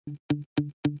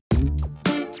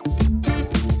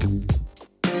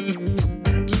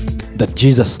that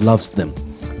Jesus loves them.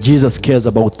 Jesus cares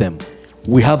about them.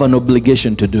 We have an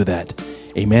obligation to do that.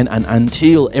 Amen. And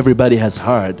until everybody has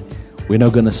heard, we're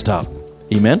not going to stop.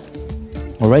 Amen.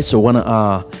 All right. So I want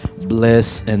to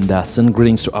bless and send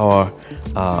greetings to our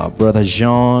brother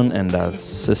Jean and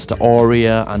sister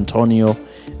Aurea, Antonio.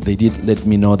 They did let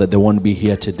me know that they won't be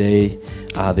here today.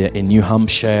 They're in New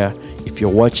Hampshire. If you're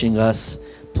watching us,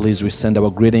 please, we send our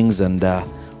greetings, and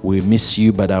we miss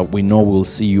you, but we know we'll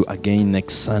see you again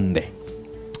next Sunday.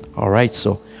 All right,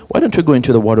 so why don't we go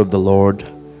into the word of the Lord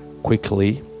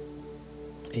quickly?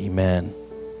 Amen.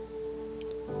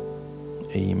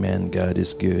 Amen. God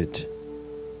is good.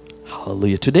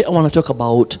 Hallelujah. Today I want to talk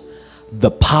about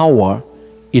the power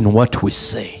in what we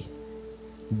say.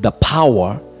 The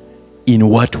power in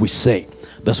what we say.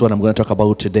 That's what I'm going to talk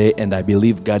about today, and I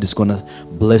believe God is going to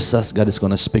bless us. God is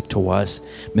going to speak to us.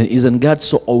 Man, isn't God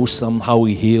so awesome how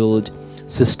He healed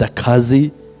Sister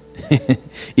Kazi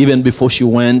even before she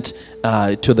went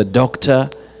to the doctor?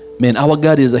 Man, our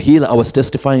God is a healer. I was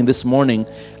testifying this morning.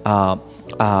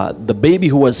 The baby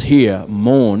who was here,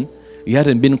 Moon, he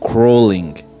hadn't been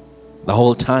crawling the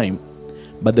whole time,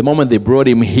 but the moment they brought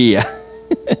him here,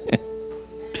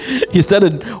 he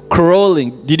started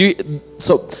crawling.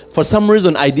 So for some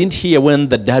reason, I didn't hear when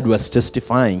the dad was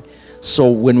testifying.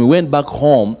 So when we went back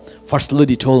home, First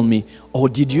Lady told me, "Oh,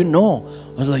 did you know?"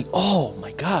 I was like, "Oh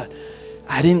my God,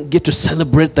 I didn't get to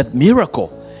celebrate that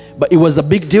miracle." But it was a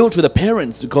big deal to the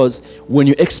parents, because when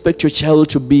you expect your child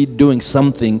to be doing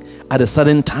something at a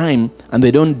certain time and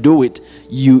they don't do it,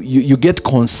 you get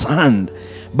concerned.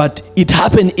 But it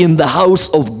happened in the house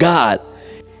of God.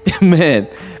 Amen.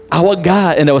 Our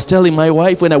God, and I was telling my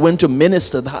wife when I went to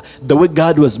minister, the way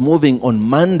God was moving on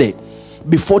Monday,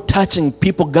 before touching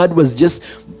people, God was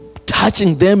just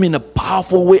touching them in a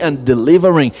powerful way and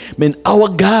delivering. Man, our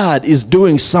God is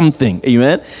doing something.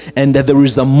 Amen. And that there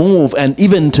is a move. And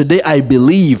even today, I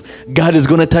believe God is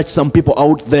going to touch some people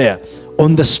out there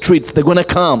on the streets. They're going to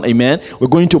come. Amen. We're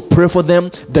going to pray for them.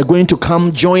 They're going to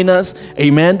come join us.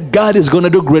 Amen. God is going to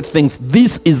do great things.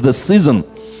 This is the season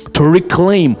to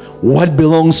reclaim what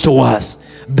belongs to us,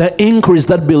 the increase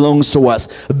that belongs to us,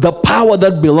 the power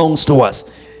that belongs to us.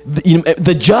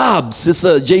 The jobs,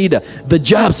 Sister Jada, the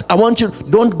jobs, I want you,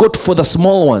 don't go for the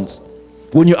small ones.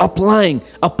 When you're applying,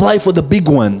 apply for the big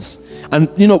ones. And,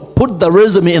 put the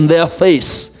resume in their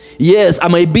face. Yes, I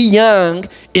may be young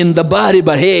in the body,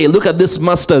 but hey, look at this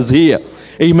master's here.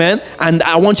 Amen. And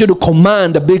I want you to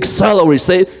command a big salary.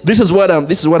 Say, this is what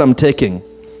I'm taking.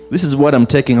 This is what I'm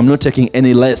taking. I'm not taking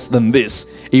any less than this.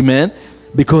 Amen.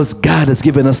 Because God has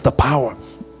given us the power.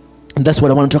 And that's what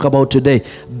I want to talk about today.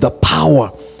 The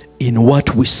power in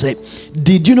what we say.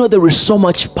 Did you know there is so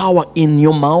much power in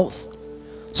your mouth?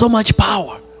 So much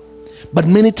power. But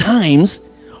many times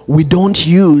we don't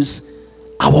use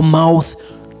our mouth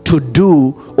to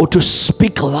do or to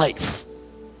speak life.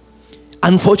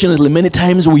 Unfortunately, many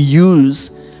times we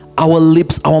use our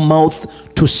lips, our mouth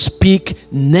to speak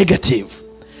negative.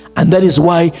 And that is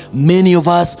why many of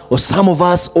us, or some of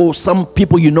us, or some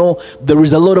people, there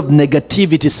is a lot of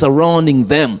negativity surrounding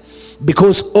them,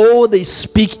 because all they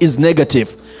speak is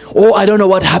negative. Oh, I don't know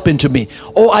what happened to me.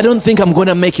 Oh, I don't think I'm going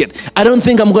to make it. I don't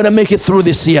think I'm going to make it through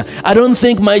this year. I don't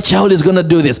think my child is going to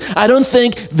do this. I don't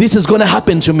think this is going to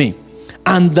happen to me.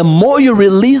 And the more you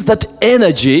release that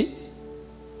energy,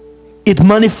 it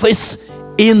manifests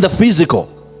in the physical.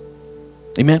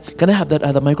 Amen. Can I have that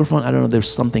other microphone? I don't know, there's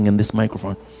something in this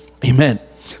microphone. Amen.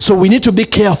 So we need to be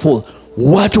careful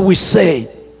what we say.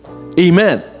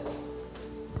 Amen.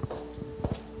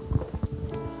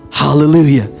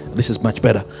 Hallelujah. This is much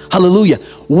better. Hallelujah.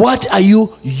 What are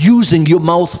you using your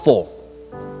mouth for?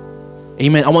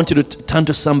 Amen. I want you to turn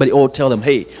to somebody or tell them,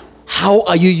 hey, how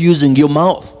are you using your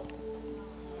mouth?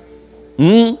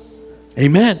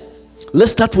 Amen.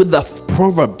 Let's start with the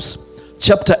Proverbs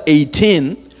chapter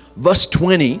 18 verse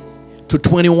 20 to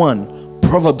 21.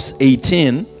 Proverbs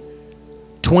 18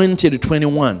 20 to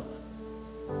 21.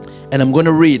 And I'm going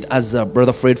to read as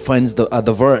Brother Fred finds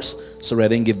the verse. Sorry, I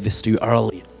didn't give this to you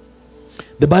earlier.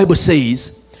 The Bible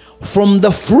says, from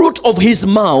the fruit of his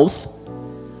mouth,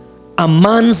 a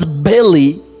man's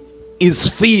belly is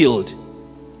filled.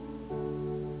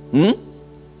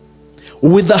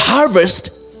 With the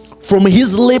harvest from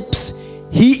his lips,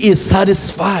 he is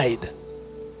satisfied.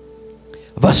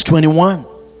 Verse 21.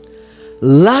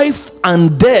 Life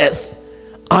and death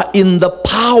are in the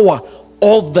power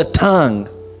of the tongue,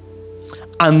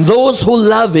 and those who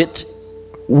love it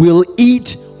will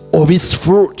eat of its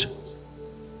fruit.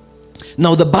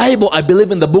 Now the Bible, I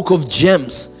believe in the book of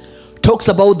James, talks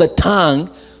about the tongue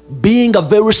being a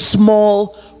very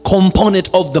small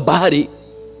component of the body,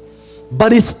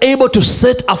 but it's able to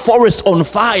set a forest on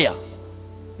fire.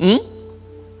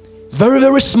 It's very,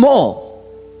 very small,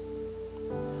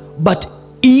 but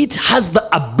it has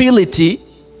the ability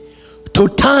to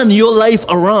turn your life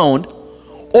around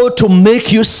or to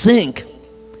make you sink.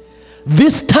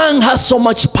 This tongue has so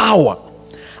much power,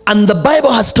 and the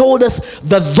Bible has told us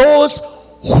that those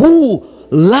who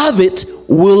love it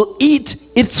will eat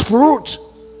its fruit.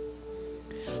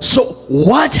 So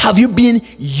what have you been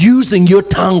using your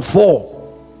tongue for?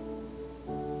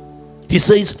 He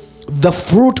says, the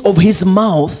fruit of his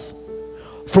mouth,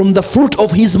 from the fruit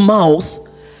of his mouth,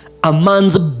 a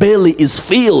man's belly is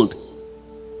filled.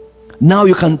 Now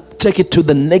you can take it to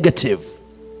the negative.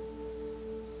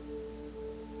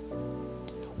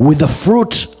 With the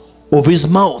fruit of his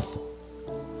mouth,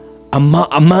 a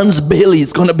man's belly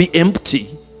is going to be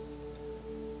empty.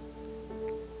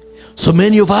 So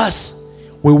many of us,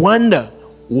 we wonder,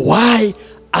 why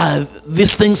are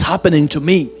these things happening to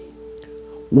me?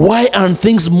 Why aren't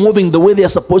things moving the way they are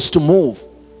supposed to move?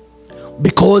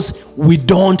 Because we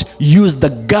don't use the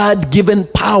God-given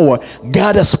power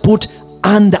God has put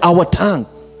under our tongue.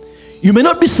 You may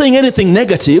not be saying anything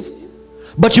negative,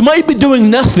 but you might be doing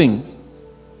nothing.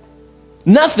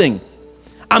 Nothing.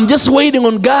 I'm just waiting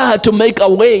on God to make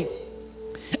a way.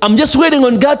 I'm just waiting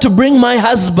on God to bring my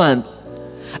husband.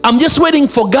 I'm just waiting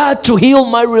for God to heal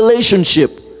my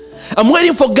relationship. I'm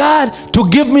waiting for God to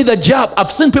give me the job.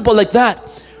 I've seen people like that,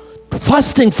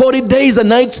 fasting 40 days and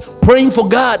nights, praying for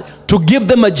God to give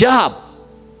them a job,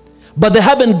 but they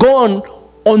haven't gone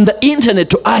on the internet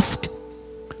to ask,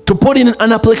 to put in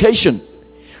an application.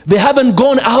 They haven't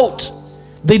gone out.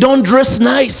 They don't dress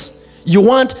nice. You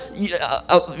want,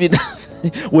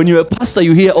 when you're a pastor,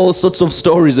 you hear all sorts of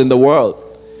stories in the world.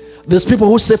 There's people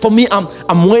who say, for me,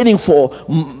 I'm waiting for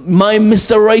my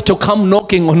Mr. Right to come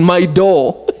knocking on my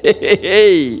door.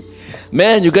 Hey,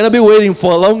 man, you're gonna be waiting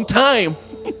for a long time.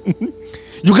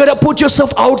 You gotta put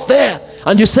yourself out there,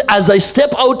 and you say, as I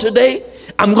step out today,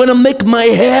 I'm gonna make my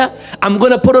hair, I'm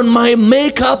gonna put on my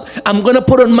makeup, I'm gonna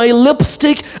put on my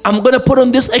lipstick, I'm gonna put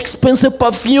on this expensive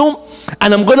perfume,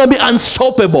 and I'm gonna be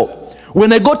unstoppable.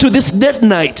 When I go to this date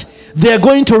night, they're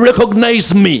going to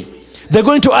recognize me. They're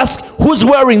going to ask, who's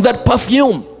wearing that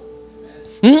perfume?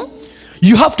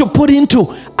 You have to put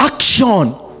into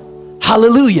action.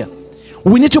 Hallelujah.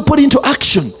 We need to put into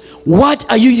action. What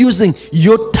are you using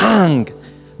your tongue,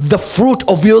 the fruit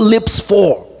of your lips,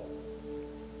 for?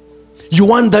 You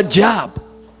want that job,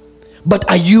 but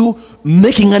are you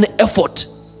making an effort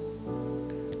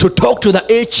to talk to the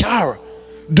HR?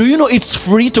 Do you know it's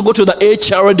free to go to the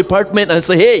HR department and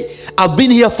say, hey, I've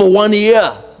been here for 1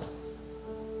 year.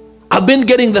 I've been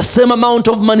getting the same amount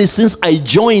of money since I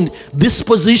joined this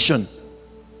position.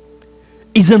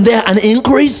 Isn't there an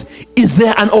increase? Is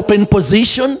there an open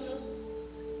position?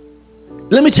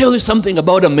 Let me tell you something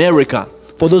about America.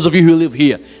 For those of you who live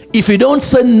here, if you don't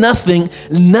say nothing,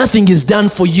 nothing is done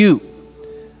for you.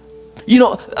 You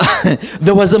know,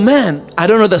 there was a man, I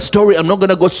don't know the story, I'm not going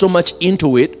to go so much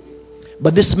into it,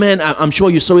 but this man, I'm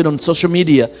sure you saw it on social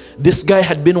media. This guy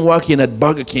had been working at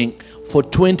Burger King for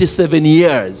 27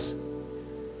 years.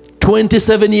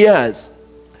 27 years.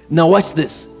 Now watch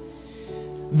this.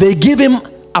 They give him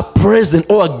a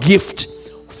present or a gift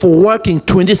for working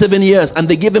 27 years, and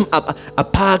they give him a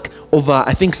pack of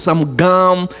I think some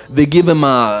gum. They give him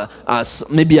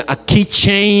maybe a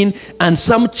keychain and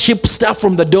some cheap stuff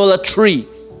from the Dollar Tree.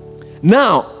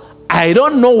 Now I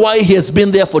don't know why he has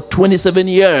been there for 27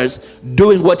 years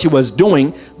doing what he was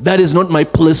doing. That is not my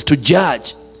place to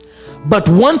judge. But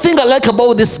one thing I like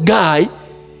about this guy,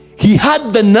 he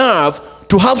had the nerve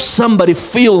to have somebody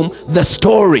film the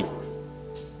story.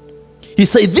 He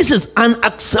said, this is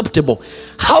unacceptable.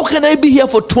 How can I be here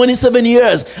for 27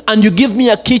 years and you give me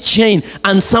a keychain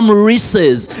and some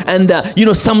Reese's and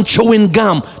some chewing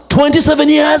gum? 27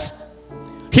 years?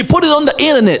 He put it on the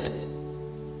internet.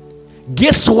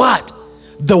 Guess what?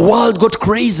 The world got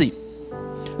crazy.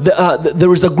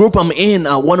 There is a group I'm in,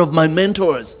 one of my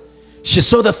mentors. She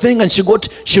saw the thing and she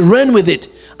ran with it,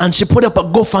 and she put up a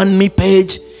GoFundMe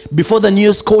page before the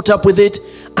news caught up with it.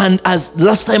 And as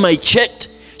last time I checked,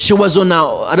 she was on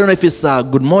I don't know if it's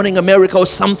Good Morning America or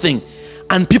something,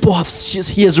 and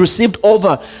he has received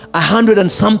over $100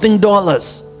 and something,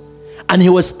 and he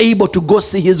was able to go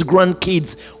see his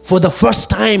grandkids for the first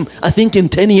time, I think, in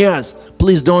 10 years.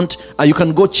 Please don't, you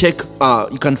can go check,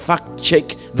 you can fact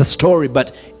check the story,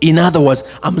 but in other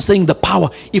words, I'm saying the power.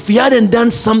 If he hadn't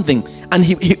done something, and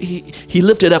he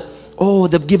lifted up, oh,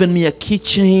 they've given me a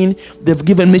keychain, they've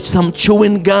given me some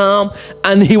chewing gum,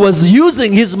 and he was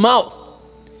using his mouth.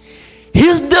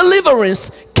 His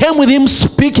deliverance came with him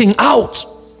speaking out.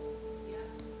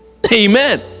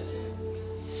 Amen.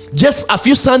 Just a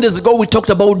few Sundays ago, we talked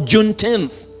about June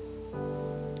 10th.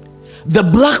 The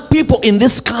black people in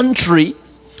this country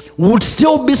would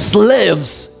still be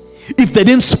slaves if they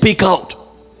didn't speak out.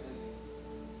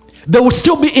 They would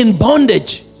still be in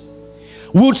bondage.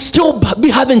 We would still be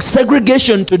having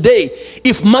segregation today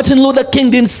if Martin Luther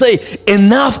King didn't say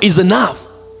enough is enough.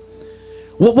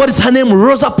 What is her name?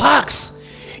 Rosa Parks.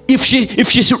 If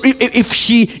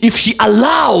she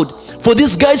allowed for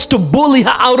these guys to bully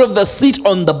her out of the seat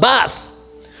on the bus,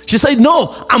 she said,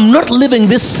 no, I'm not leaving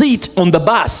this seat on the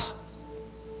bus.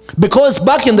 Because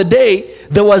back in the day,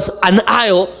 there was an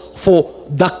aisle for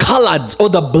the coloreds or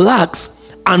the blacks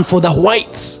and for the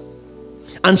whites.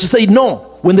 And she said, no.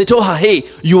 When they told her, hey,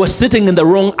 you are sitting in the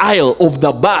wrong aisle of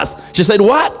the bus, she said,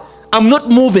 what? I'm not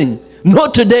moving.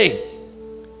 Not today.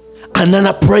 And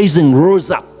then praising rose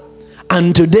up.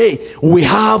 And today we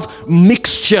have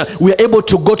mixture. We are able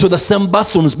to go to the same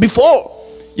bathrooms. Before,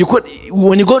 you could,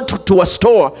 when you go to a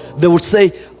store, they would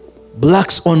say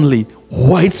blacks only,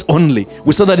 whites only.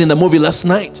 We saw that in the movie last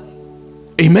night.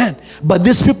 Amen. But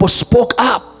these people spoke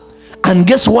up. And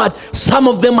guess what? Some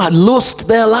of them had lost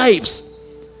their lives.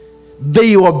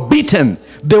 They were beaten.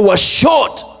 They were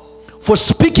shot for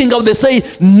speaking out. They say,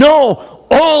 no,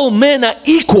 all men are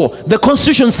equal. The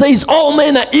Constitution says all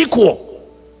men are equal.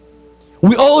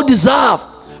 We all deserve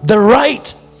the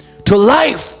right to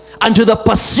life and to the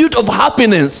pursuit of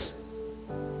happiness.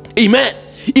 Amen.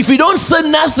 If you don't say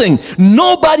nothing,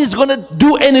 nobody's going to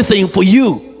do anything for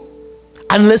you.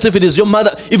 Unless if it is your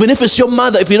mother. Even if it's your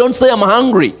mother, if you don't say I'm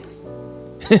hungry,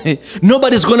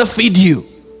 nobody's going to feed you.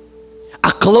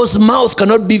 A closed mouth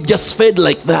cannot be just fed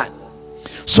like that.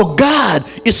 So God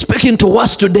is speaking to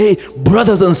us today,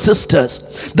 brothers and sisters,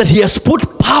 that He has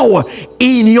put power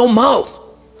in your mouth.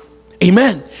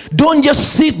 Amen. Don't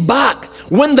just sit back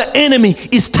when the enemy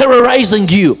is terrorizing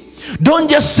you. Don't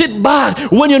just sit back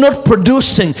when you're not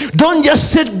producing. Don't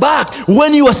just sit back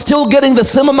when you are still getting the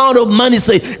same amount of money.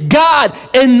 Say, God,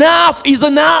 enough is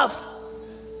enough.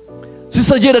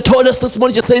 Sister Jada told us this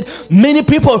morning, she said, many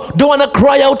people don't want to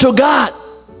cry out to God.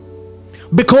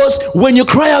 Because when you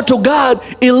cry out to God,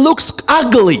 it looks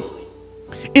ugly.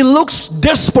 It looks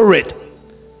desperate.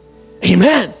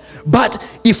 Amen. But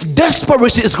if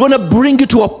desperation is going to bring you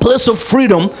to a place of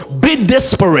freedom, be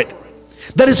desperate.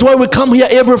 That is why we come here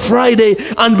every Friday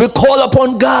and we call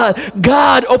upon God.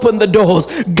 God, open the doors.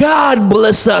 God,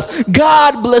 bless us.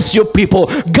 God, bless your people.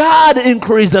 God,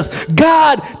 increase us.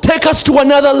 God, take us to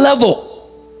another level.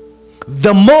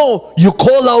 The more you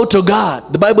call out to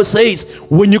God, the Bible says,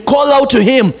 when you call out to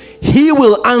Him, He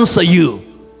will answer you.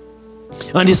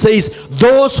 And He says,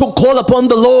 those who call upon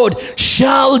the Lord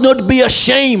shall not be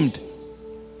ashamed.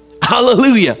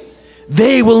 Hallelujah.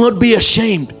 They will not be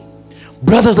ashamed.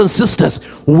 Brothers and sisters,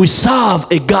 we serve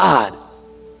a God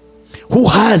who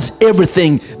has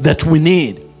everything that we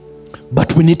need,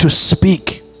 but we need to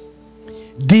speak.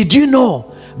 Did you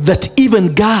know that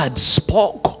even God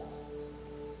spoke?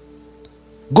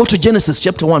 Go to Genesis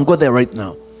chapter 1. Go there right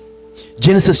now.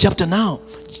 Genesis chapter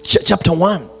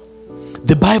 1.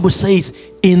 The Bible says,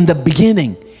 in the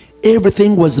beginning,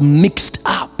 everything was mixed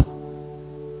up.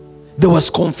 There was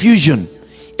confusion.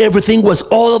 Everything was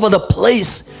all over the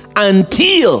place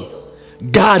until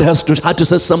God had to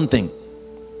say something.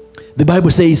 The Bible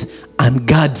says, and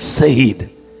God said,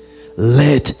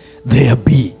 let there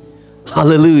be.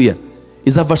 Hallelujah.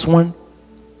 Is that verse 1?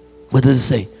 What does it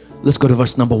say? Let's go to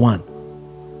verse number 1.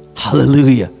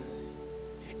 Hallelujah.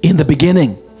 In the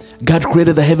beginning, God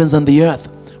created the heavens and the earth.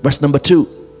 Verse number 2.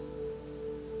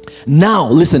 Now,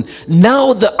 listen.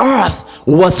 Now the earth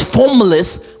was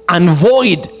formless and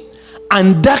void,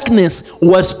 and darkness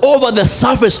was over the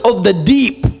surface of the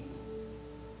deep.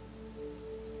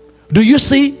 Do you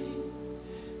see?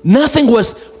 Nothing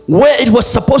was where it was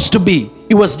supposed to be.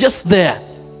 It was just there.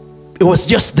 It was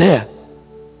just there.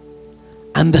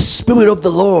 And the Spirit of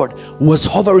the Lord was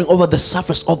hovering over the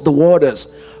surface of the waters.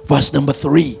 Verse number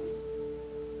 3.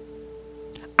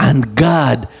 And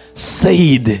God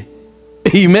said,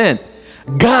 amen.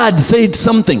 God said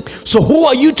something. So who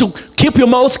are you to keep your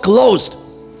mouth closed?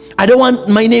 I don't want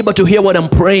my neighbor to hear what I'm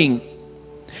praying.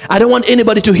 I don't want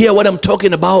anybody to hear what I'm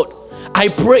talking about. I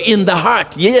pray in the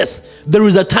heart. Yes, there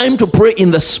is a time to pray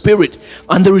in the spirit,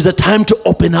 and there is a time to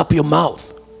open up your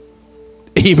mouth.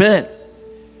 Amen.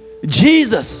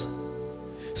 Jesus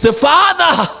said,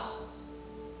 Father,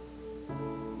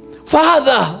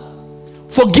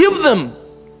 forgive them,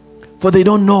 for they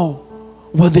don't know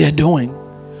what they are doing.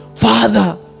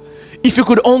 Father, if you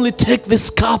could only take this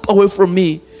cup away from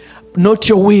me, not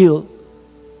your will,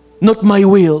 not my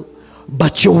will,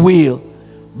 but your will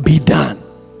be done.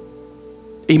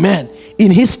 Amen.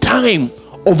 In his time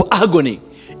of agony,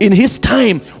 in his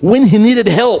time when he needed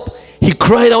help, he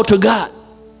cried out to God.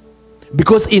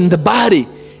 Because in the body,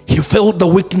 he felt the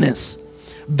weakness.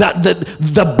 That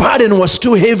the burden was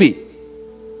too heavy.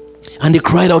 And he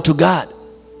cried out to God.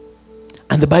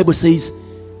 And the Bible says,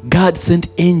 God sent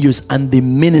angels and they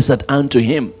ministered unto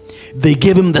him. They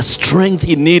gave him the strength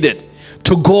he needed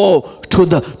to go to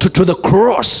the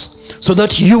cross, so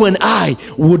that you and I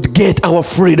would get our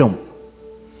freedom.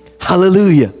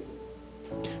 Hallelujah.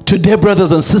 Today,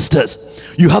 brothers and sisters,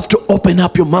 you have to open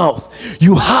up your mouth.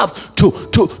 You have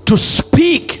to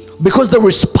speak, because there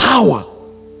is power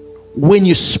when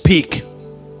you speak.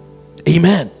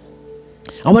 Amen.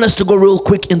 I want us to go real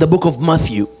quick in the book of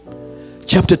Matthew,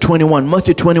 chapter 21.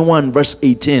 Matthew 21, verse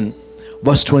 18,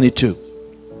 verse 22.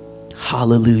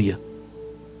 Hallelujah.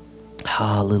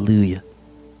 Hallelujah.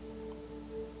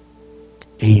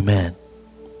 Amen.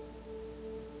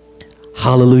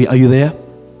 Hallelujah. Are you there?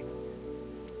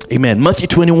 Amen. Matthew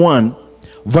 21,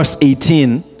 verse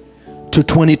 18 to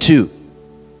 22.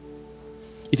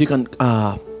 If you can,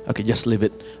 okay, just leave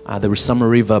it. There is some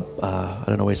reverb. I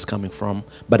don't know where it's coming from,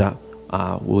 but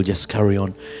we'll just carry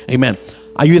on. Amen.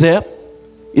 Are you there?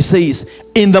 It says,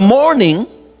 in the morning,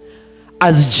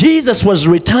 as Jesus was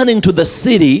returning to the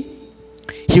city,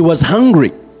 he was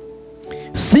hungry.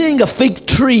 Seeing a fig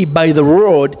tree by the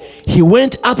road, he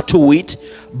went up to it,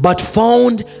 but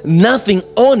found nothing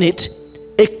on it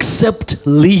except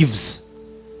leaves.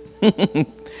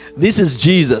 This is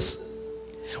Jesus.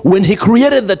 When he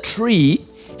created the tree,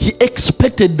 he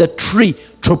expected the tree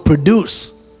to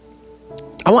produce.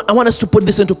 I want us to put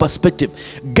this into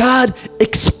perspective. God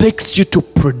expects you to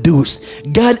produce.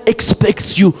 God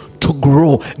expects you to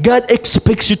grow. God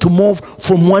expects you to move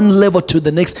from one level to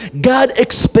the next. God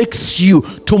expects you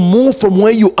to move from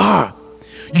where you are.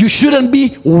 You shouldn't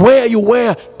be where you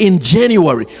were in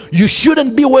January. You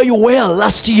shouldn't be where you were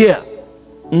last year.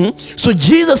 So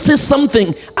Jesus says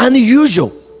something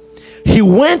unusual. He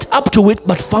went up to it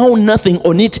but found nothing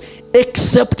on it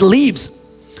except leaves.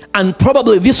 And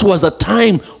probably this was a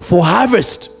time for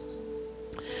harvest.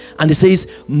 And he says,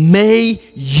 may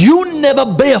you never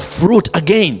bear fruit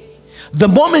again. The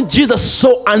moment Jesus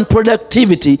saw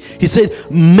unproductivity, he said,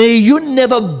 may you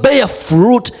never bear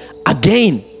fruit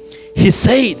again. He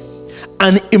said,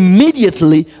 and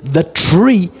immediately the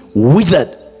tree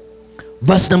withered.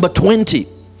 Verse number 20.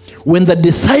 When the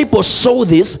disciples saw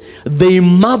this, they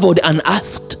marveled and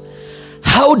asked,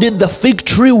 how did the fig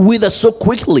tree wither so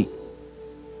quickly?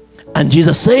 And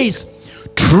Jesus says,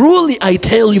 truly I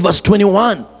tell you, verse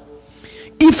 21,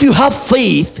 if you have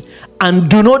faith and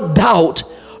do not doubt,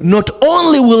 not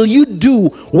only will you do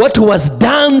what was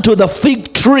done to the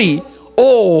fig tree.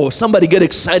 Oh, somebody get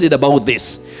excited about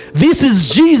this. This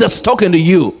is Jesus talking to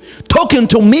you, talking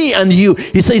to me and you.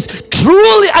 He says,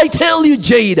 truly I tell you,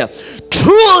 Jada,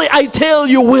 truly I tell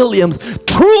you, Williams,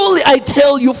 truly I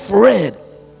tell you, Fred,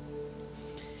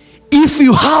 if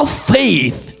you have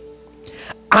faith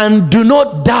and do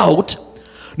not doubt,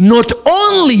 not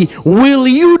only will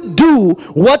you do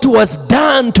what was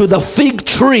done to the fig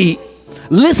tree.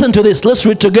 Listen to this, let's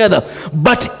read together.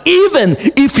 But even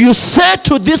if you say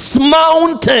to this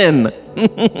mountain,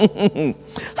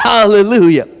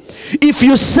 hallelujah. If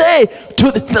you say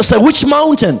to, say, which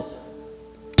mountain?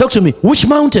 Talk to me. Which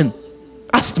mountain?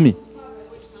 Ask me.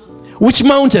 Which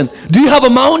mountain? Do you have a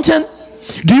mountain?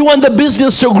 Do you want the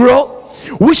business to grow?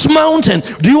 Which mountain?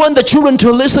 Do you want the children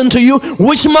to listen to you?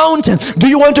 Which mountain? Do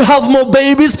you want to have more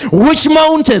babies? Which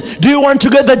mountain? Do you want to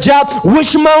get the job?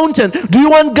 Which mountain? Do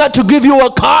you want God to give you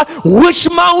a car? Which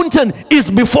mountain is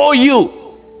before you?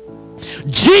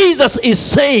 Jesus is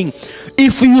saying,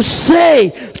 if you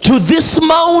say to this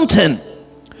mountain,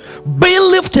 be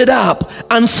lifted up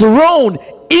and thrown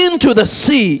into the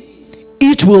sea,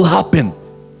 it will happen.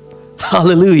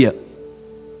 Hallelujah.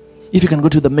 If you can go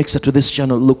to the mixer to this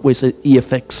channel, look where it says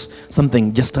EFX,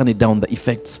 something, just turn it down, the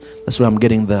effects. That's where I'm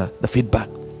getting the feedback.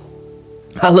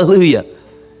 Hallelujah.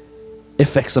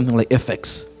 FX, something like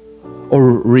FX.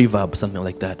 Or reverb, something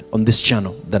like that, on this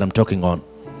channel that I'm talking on.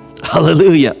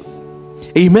 Hallelujah.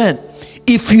 Amen.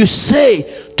 If you say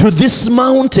to this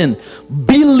mountain,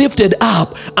 be lifted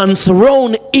up and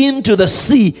thrown into the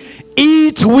sea,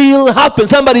 it will happen.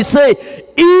 Somebody say,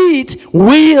 it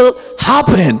will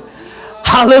happen.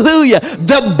 Hallelujah.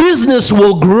 The business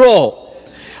will grow.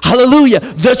 Hallelujah.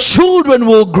 The children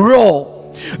will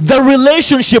grow. The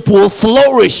relationship will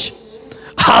flourish.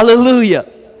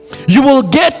 Hallelujah. You will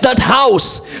get that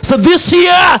house. So this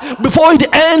year, before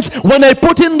it ends, when I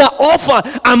put in the offer,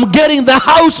 I'm getting the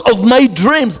house of my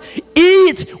dreams.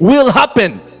 It will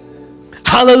happen.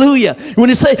 Hallelujah. When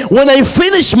you say, when I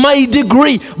finish my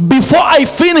degree, before I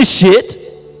finish it,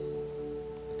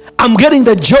 I'm getting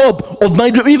the job of my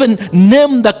dream. Even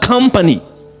name the company.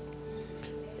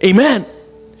 Amen.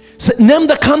 So name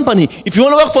the company. If you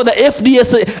want to work for the FDA,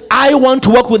 say, I want to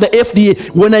work with the FDA.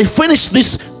 When I finish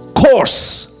this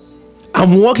course,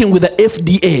 I'm working with the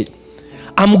FDA.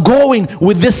 I'm going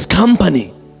with this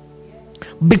company.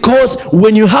 Because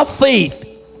when you have faith,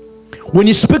 when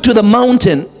you speak to the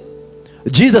mountain,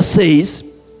 Jesus says,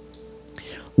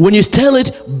 when you tell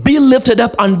it, be lifted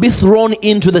up and be thrown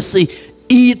into the sea,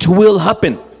 it will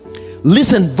happen.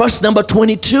 Listen, verse number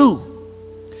 22.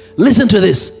 Listen to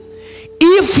this.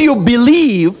 If you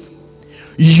believe,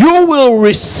 you will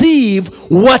receive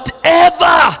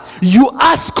whatever you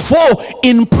ask for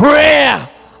in prayer.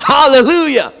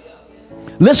 Hallelujah.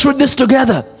 Let's read this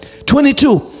together.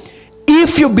 22.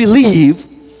 If you believe,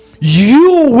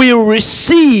 you will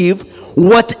receive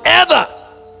whatever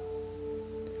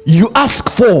you ask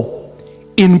for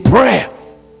in prayer.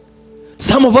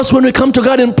 Some of us, when we come to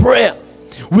God in prayer,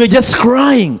 we're just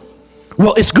crying.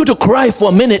 Well, it's good to cry for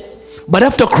a minute, but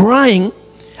after crying,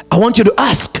 I want you to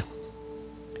ask.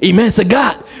 Amen. Say,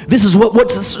 God, this is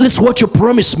what you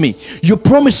promised me. You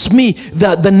promised me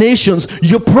that the nations.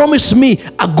 You promised me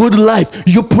a good life.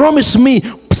 You promised me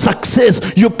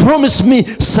success. You promised me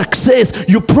success.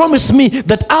 You promised me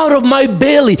that out of my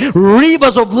belly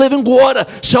rivers of living water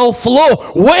shall flow.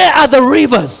 Where are the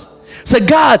rivers? Say,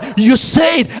 God, you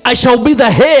said I shall be the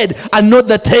head and not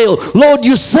the tail. Lord,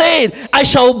 you said I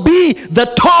shall be the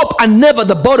top and never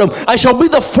the bottom. I shall be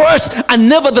the first and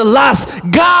never the last.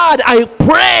 God, I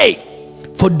pray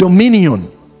for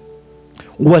dominion.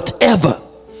 Whatever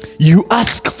you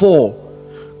ask for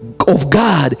of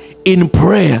God in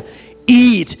prayer,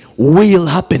 it will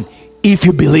happen if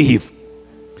you believe.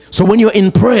 So when you're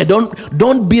in prayer,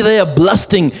 don't be there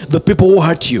blasting the people who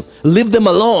hurt you. Leave them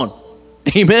alone.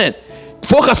 Amen.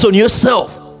 Focus on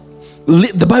yourself.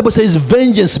 The Bible says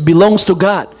vengeance belongs to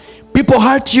God. People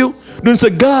hurt you, don't say,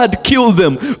 God, kill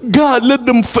them. God, let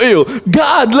them fail.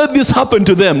 God, let this happen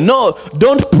to them. No,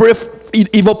 don't pray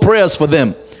evil prayers for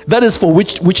them. That is for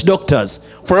witch doctors.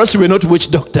 For us, we're not witch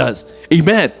doctors.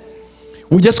 Amen.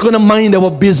 We're just going to mind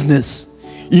our business.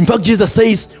 In fact, Jesus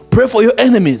says, pray for your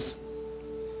enemies.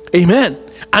 Amen.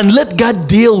 And let God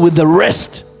deal with the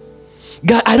rest.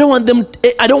 God, I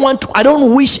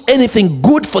don't wish anything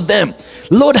good for them.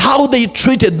 Lord, how they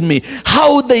treated me,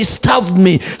 how they starved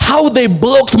me, how they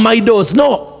blocked my doors.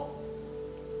 No.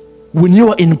 When you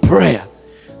are in prayer,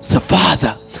 say,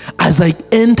 Father, as I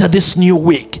enter this new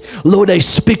week, Lord, I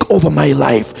speak over my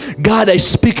life. God, I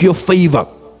speak your favor.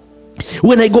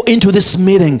 When I go into this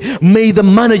meeting, may the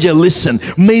manager listen.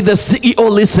 May the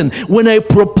CEO listen. When I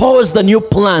propose the new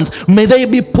plans, may they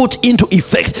be put into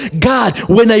effect. God,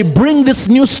 when I bring this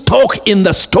new stock in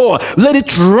the store, let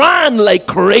it run like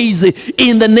crazy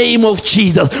in the name of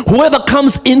Jesus. Whoever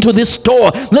comes into this store,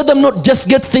 let them not just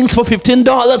get things for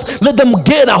 $15. Let them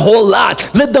get a whole lot.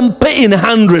 Let them pay in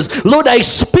hundreds. Lord, I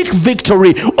speak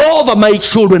victory over my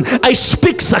children. I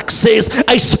speak success.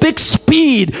 I speak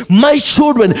speed. My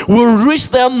children will reach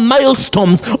their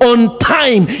milestones on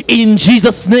time in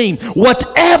Jesus' name.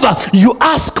 Whatever you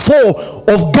ask for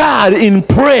of God in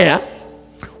prayer,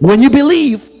 when you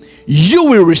believe, you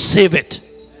will receive it.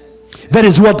 That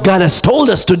is what God has told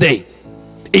us today.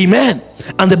 Amen.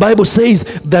 And the Bible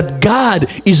says that God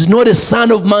is not a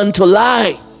son of man to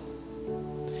lie.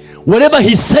 Whatever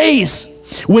he says,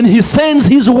 when he sends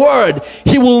his word,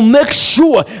 he will make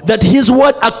sure that his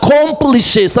word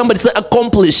accomplishes. Somebody say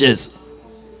accomplishes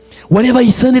whatever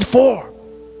he sent it for.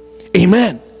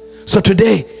 Amen. So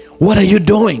today, what are you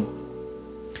doing?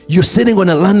 You're sitting on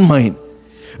a landmine.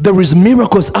 There is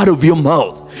miracles out of your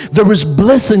mouth. There is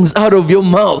blessings out of your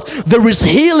mouth. There is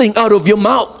healing out of your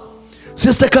mouth.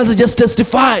 Sister Kazi just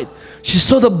testified. She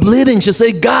saw the bleeding. She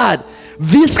said, God,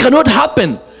 this cannot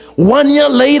happen. 1 year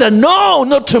later, no,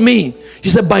 not to me. She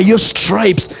said, by your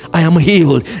stripes I am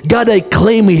healed. God, I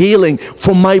claim healing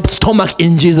from my stomach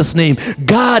in Jesus' name.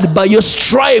 God, by your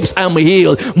stripes I am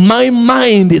healed. My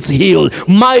mind is healed.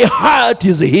 My heart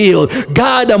is healed.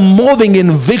 God, I'm moving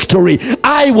in victory.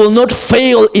 I will not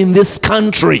fail in this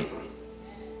country.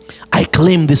 I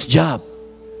claim this job.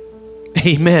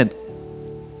 Amen.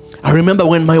 I remember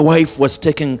when my wife was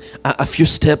taking a few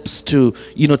steps to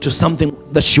something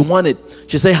that she wanted.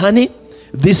 She said, honey,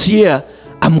 this year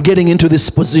I'm getting into this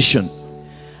position.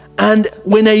 And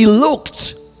when I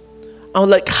looked, I was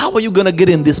like, how are you going to get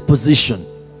in this position?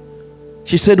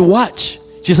 She said, watch.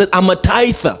 She said, I'm a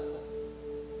tither.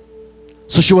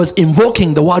 So she was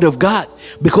invoking the word of God,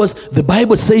 because the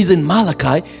Bible says in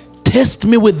Malachi, test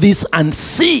me with this and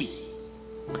see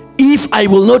if I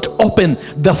will not open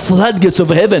the floodgates of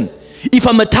heaven? If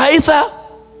I'm a tither,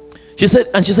 she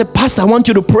said, Pastor, I want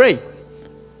you to pray.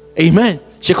 Amen.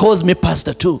 She calls me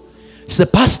pastor too. She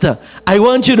said, Pastor, I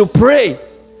want you to pray.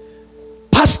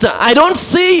 Pastor, I don't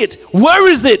see it. Where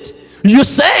is it?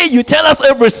 You tell us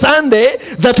every Sunday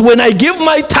that when I give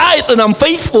my tithe and I'm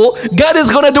faithful, God is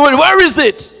going to do it. Where is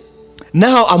it?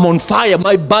 Now I'm on fire.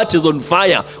 My butt is on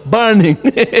fire, burning.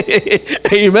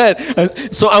 Amen.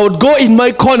 And so I would go in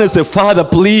my corner and say, Father,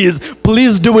 please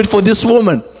do it for this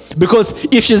woman. Because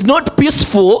if she's not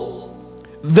peaceful,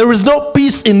 there is no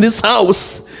peace in this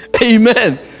house.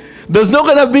 Amen. There's not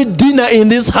going to be dinner in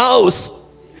this house.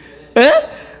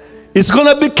 It's going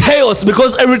to be chaos,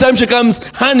 because every time she comes,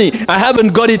 honey, I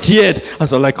haven't got it yet. I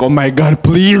was like, oh my God,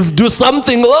 please do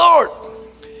something, Lord.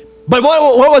 But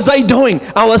what was I doing?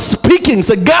 I was speaking.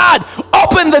 So God,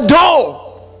 open the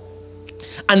door.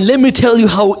 And let me tell you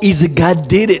how easy God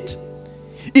did it.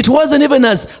 It wasn't even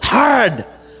as hard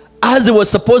as it was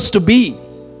supposed to be.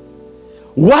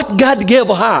 What God gave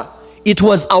her, it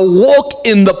was a walk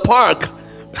in the park.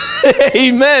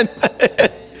 Amen.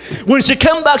 When she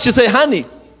came back, she said, honey,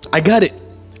 I got it.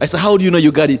 I said, how do you know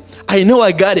you got it? I know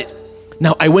I got it.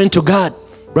 Now I went to God,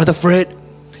 Brother Fred,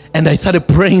 and I started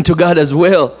praying to God as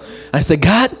well. I said,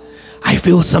 God, I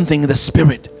feel something in the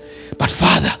spirit. But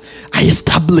Father, I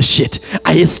establish it.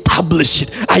 I establish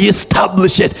it. I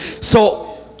establish it.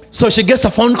 So she gets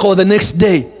a phone call the next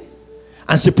day,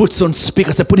 and she puts on speaker.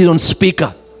 I said, put it on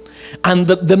speaker. And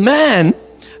the man,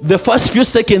 the first few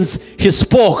seconds he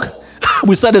spoke,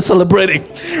 we started celebrating.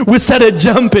 We started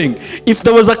jumping. If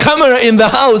there was a camera in the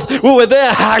house, we were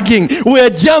there hugging. We were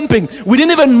jumping. We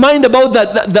didn't even mind about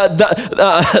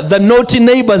the naughty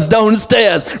neighbors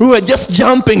downstairs. We were just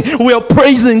jumping. We were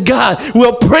praising God. We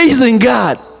were praising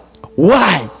God.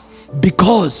 Why?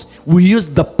 Because we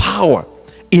used the power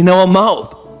in our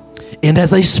mouth. And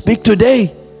as I speak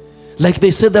today, like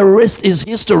they said, the rest is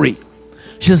history.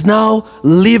 She's now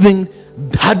living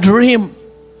her dream.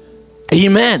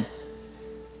 Amen.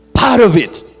 Part of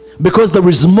it, because there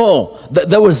is more.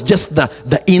 That was just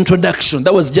the introduction.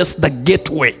 That was just the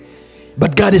gateway.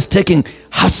 But God is taking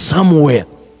her somewhere.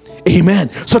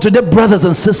 Amen. So today, brothers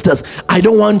and sisters, I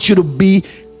don't want you to be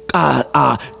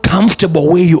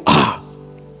comfortable where you are.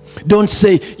 Don't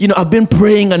say, I've been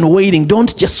praying and waiting.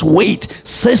 Don't just wait.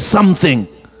 Say something.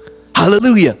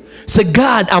 Hallelujah. Say,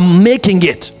 God, I'm making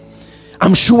it.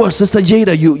 I'm sure, Sister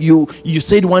Jada, you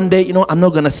said one day, I'm not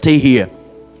going to stay here.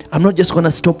 I'm not just going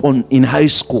to stop in high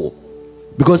school,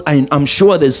 because I'm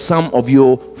sure there's some of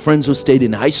your friends who stayed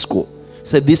in high school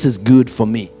said, this is good for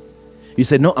me. You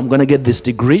said, no, I'm going to get this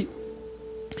degree.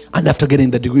 And after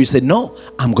getting the degree, you said, no,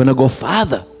 I'm going to go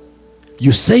farther.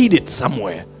 You said it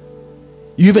somewhere.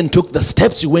 You even took the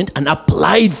steps. You went and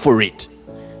applied for it.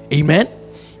 Amen.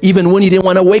 Even when you didn't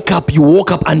want to wake up, you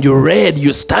woke up and you read,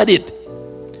 you studied.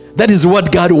 That is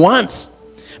what God wants.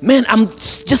 Man, I'm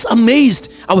just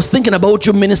amazed. I was thinking about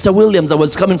you, Minister Williams. I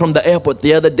was coming from the airport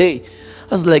the other day. I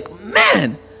was like,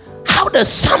 man, how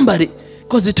does somebody,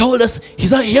 because he told us he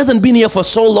hasn't been here for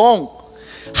so long.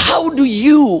 How do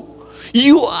you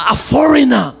are a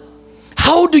foreigner,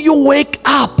 how do you wake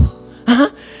up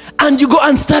and you go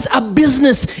and start a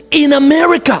business in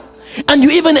America, and you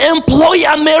even employ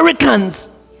Americans?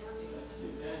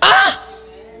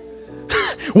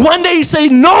 One day he said,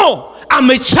 no, I'm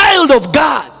a child of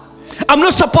God. I'm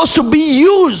not supposed to be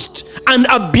used and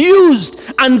abused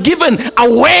and given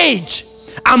a wage.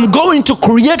 I'm going to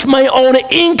create my own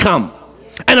income,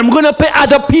 and I'm going to pay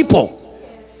other people.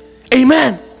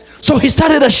 Amen. So he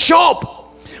started a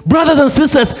shop. Brothers and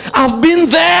sisters, I've been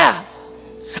there.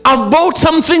 I've bought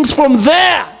some things from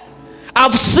there.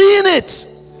 I've seen it.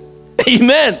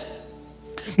 Amen.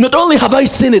 Not only have I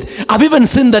seen it, I've even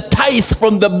seen the tithe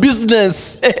from the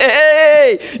business.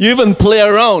 Hey, you even play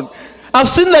around. I've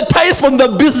seen the tithe from the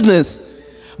business.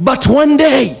 But one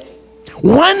day,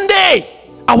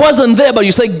 I wasn't there, but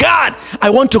you say, God, I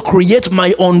want to create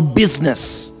my own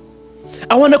business.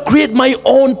 I want to create my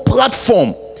own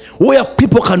platform where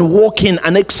people can walk in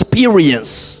and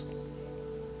experience.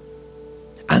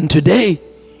 And today,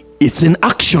 it's in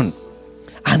action.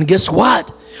 And guess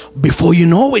what? Before you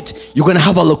know it, you're going to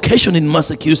have a location in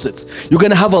Massachusetts. You're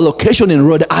going to have a location in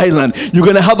Rhode Island. You're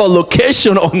going to have a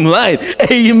location online.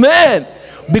 Amen.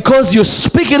 Because you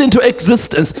speak it into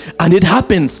existence and it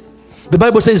happens. The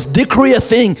Bible says, decree a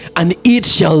thing and it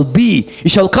shall be.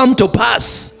 It shall come to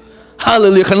pass.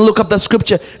 Hallelujah. Can you look up that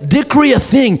scripture? Decree a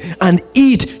thing and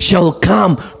it shall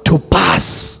come to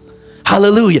pass.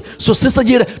 Hallelujah. So Sister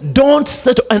Jada, don't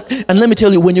settle. And let me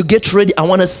tell you, when you get ready, I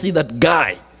want to see that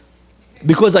guy.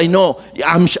 Because I know,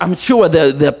 I'm sure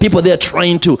there are people there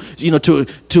trying to,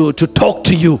 to talk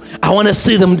to you. I want to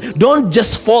see them. Don't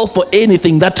just fall for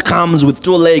anything that comes with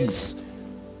two legs.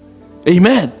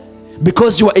 Amen.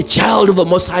 Because you are a child of the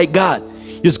Most High God.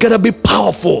 It's got to be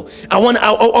powerful. I want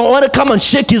to come and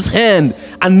shake his hand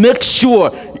and make sure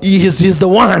he's the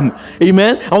one.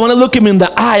 Amen. I want to look him in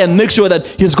the eye and make sure that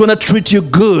he's going to treat you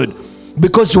good.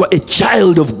 Because you are a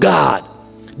child of God.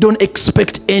 Don't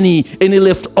expect any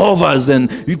leftovers and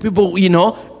people,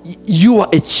 you are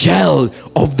a child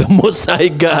of the Most High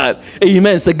God.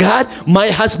 Amen. Say, God, my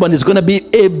husband is going to be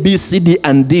A, B, C, D,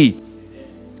 and D.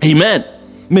 Amen.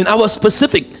 I mean, I was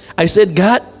specific. I said,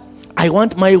 God, I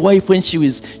want my wife when she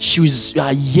was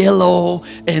yellow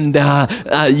and amen.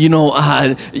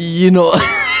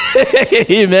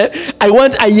 I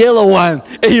want a yellow one,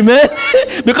 amen.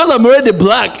 Because I'm already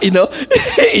black,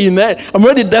 amen. I'm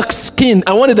already dark skinned.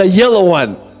 I wanted a yellow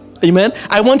one, amen.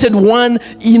 I wanted one,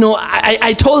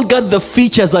 I told God the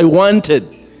features I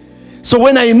wanted. So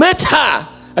when I met her,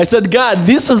 I said, God,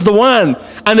 this is the one.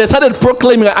 And I started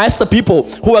proclaiming. I asked the people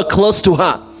who are close to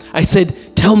her. I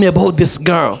said, tell me about this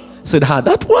girl. I said,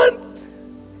 that one?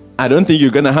 I don't think you're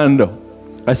going to handle.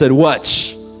 I said,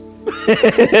 watch.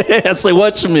 I said,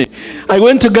 watch me. I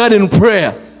went to God in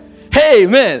prayer. Hey,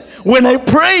 man, when I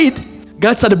prayed,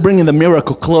 God started bringing the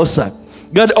miracle closer.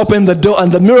 God opened the door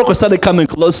and the miracle started coming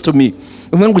close to me.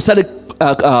 And then we started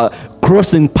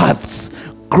crossing paths.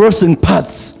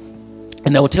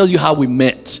 And I will tell you how we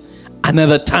met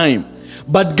another time.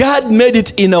 But God made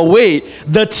it in a way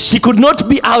that she could not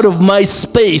be out of my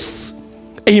space.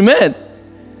 Amen.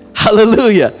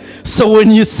 Hallelujah. So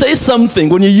when you say something,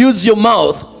 when you use your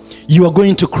mouth, you are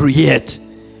going to create,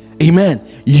 amen,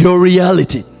 your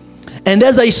reality. And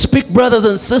as I speak, brothers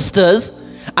and sisters,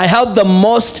 I have the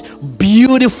most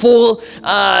beautiful,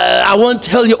 I won't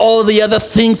tell you all the other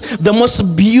things, the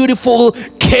most beautiful,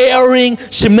 caring,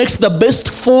 she makes the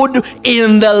best food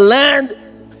in the land.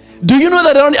 Do you know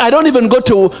that I don't even go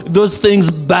to those things,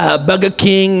 Burger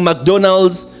King,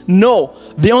 McDonald's? No.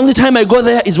 The only time I go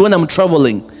there is when I'm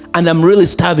traveling and I'm really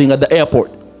starving at the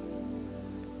airport.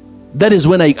 That is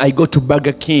when I go to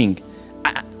Burger King.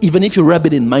 Even if you rub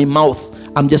it in my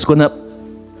mouth, I'm just going to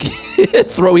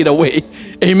throw it away.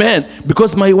 Amen.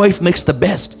 Because my wife makes the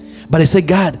best. But I say,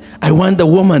 God, I want the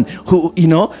woman who,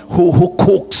 who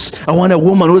cooks. I want a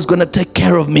woman who's going to take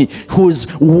care of me, who is,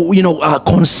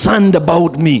 concerned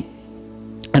about me.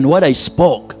 And what I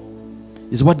spoke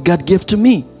is what God gave to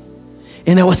me.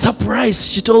 And I was surprised.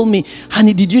 She told me,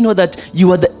 honey, did you know that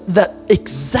you are the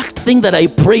exact thing that I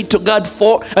prayed to God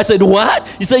for? I said, what?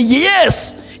 He said,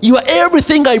 yes. You are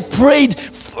everything I prayed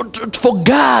for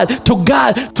God,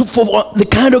 for the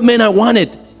kind of man I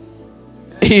wanted.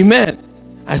 Amen.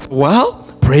 I said, well,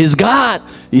 praise God.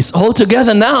 It's all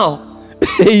together now.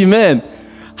 Amen.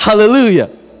 Hallelujah.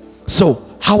 So,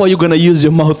 how are you going to use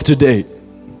your mouth today?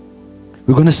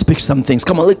 We're going to speak some things.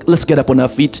 Come on, let's get up on our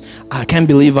feet. I can't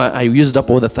believe I used up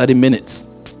all the 30 minutes.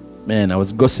 Man, I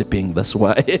was gossiping. That's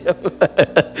why.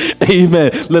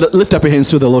 Amen. Lift up your hands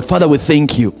to the Lord. Father, we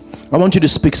thank you. I want you to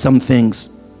speak some things.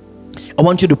 I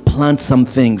want you to plant some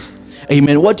things.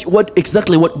 Amen. What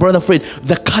exactly what, Brother Fred,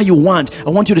 the car you want, I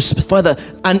want you to speak, Father,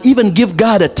 and even give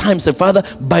God a time. Say, Father,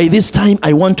 by this time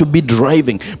I want to be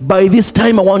driving. By this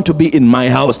time I want to be in my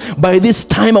house. By this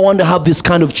time I want to have this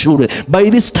kind of children. By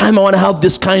this time I want to have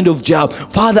this kind of job.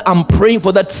 Father, I'm praying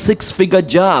for that 6-figure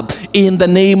job in the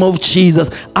name of Jesus.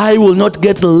 I will not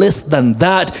get less than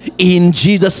that in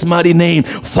Jesus' mighty name.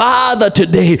 Father,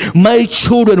 today my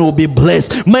children will be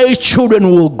blessed. My children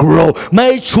will grow.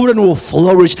 My children will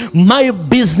flourish. My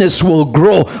business will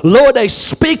grow. Lord, I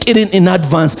speak it in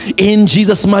advance in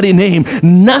Jesus' mighty name.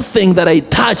 Nothing that I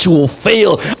touch will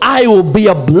fail. I will be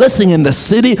a blessing in the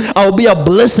city. I'll be a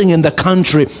blessing in the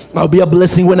country. I'll be a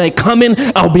blessing when I come in.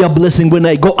 I'll be a blessing when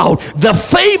I go out. The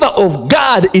favor of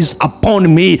God is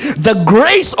upon me. The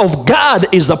grace of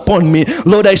God is upon me.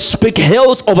 Lord, I speak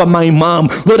health over my mom.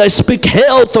 Lord, I speak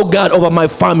health, oh God, over my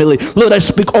family. Lord, I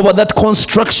speak over that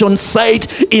construction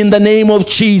site in the name of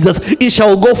Jesus. It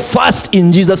shall go fast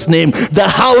in Jesus' name. The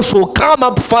house will come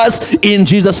up fast in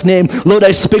Jesus' name. Lord,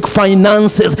 I speak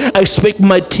finances. I speak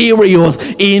materials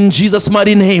in Jesus'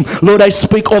 mighty name. Lord, I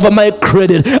speak over my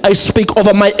credit. I speak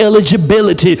over my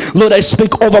eligibility. Lord, I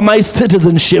speak over my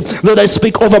citizenship. Lord, I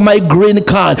speak over my green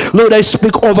card. Lord, I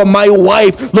speak over my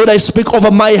wife. Lord, I speak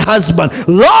over my husband.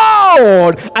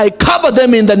 Lord, I cover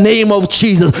them in the name of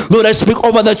Jesus. Lord, I speak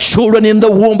over the children in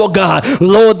the womb of God.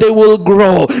 Lord, they will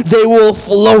grow. They will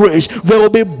flourish. They will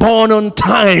be born born on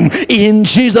time. In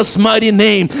Jesus' mighty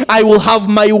name, I will have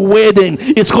my wedding.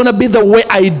 It's going to be the way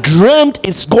I dreamt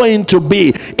it's going to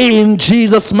be. In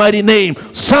Jesus' mighty name,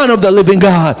 Son of the living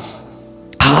God.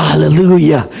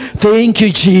 Hallelujah. Thank you,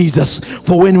 Jesus,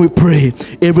 for when we pray,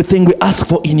 everything we ask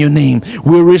for in your name,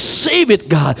 we receive it,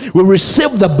 God. We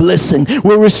receive the blessing.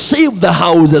 We receive the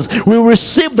houses. We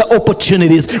receive the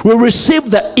opportunities. We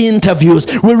receive the interviews.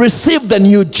 We receive the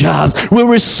new jobs. We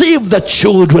receive the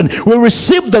children. We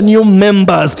receive the new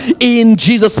members in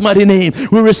Jesus' mighty name.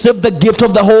 We receive the gift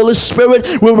of the Holy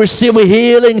Spirit. We receive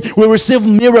healing. We receive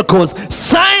miracles,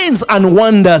 signs and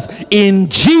wonders in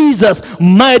Jesus'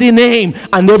 mighty name.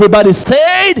 And everybody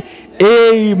said,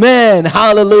 amen.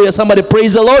 Hallelujah. Somebody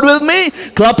praise the Lord with me.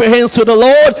 Clap your hands to the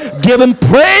Lord. Give him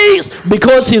praise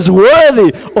because he's worthy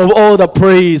of all the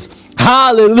praise.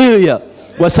 Hallelujah.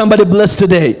 Was somebody blessed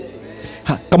today?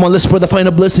 Come on, let's pray the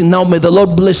final blessing now. May the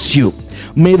Lord bless you.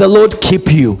 May the Lord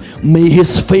keep you. May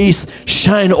his face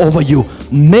shine over you.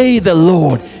 May the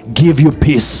Lord give you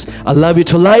peace. I love you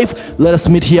to life. Let us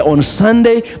meet here on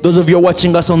Sunday. Those of you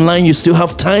watching us online, you still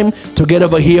have time to get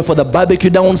over here for the barbecue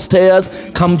downstairs.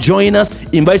 Come join us.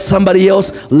 Invite somebody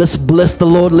else. Let's bless the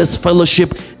Lord. Let's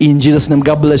fellowship in Jesus' name.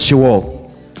 God bless you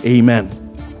all. Amen.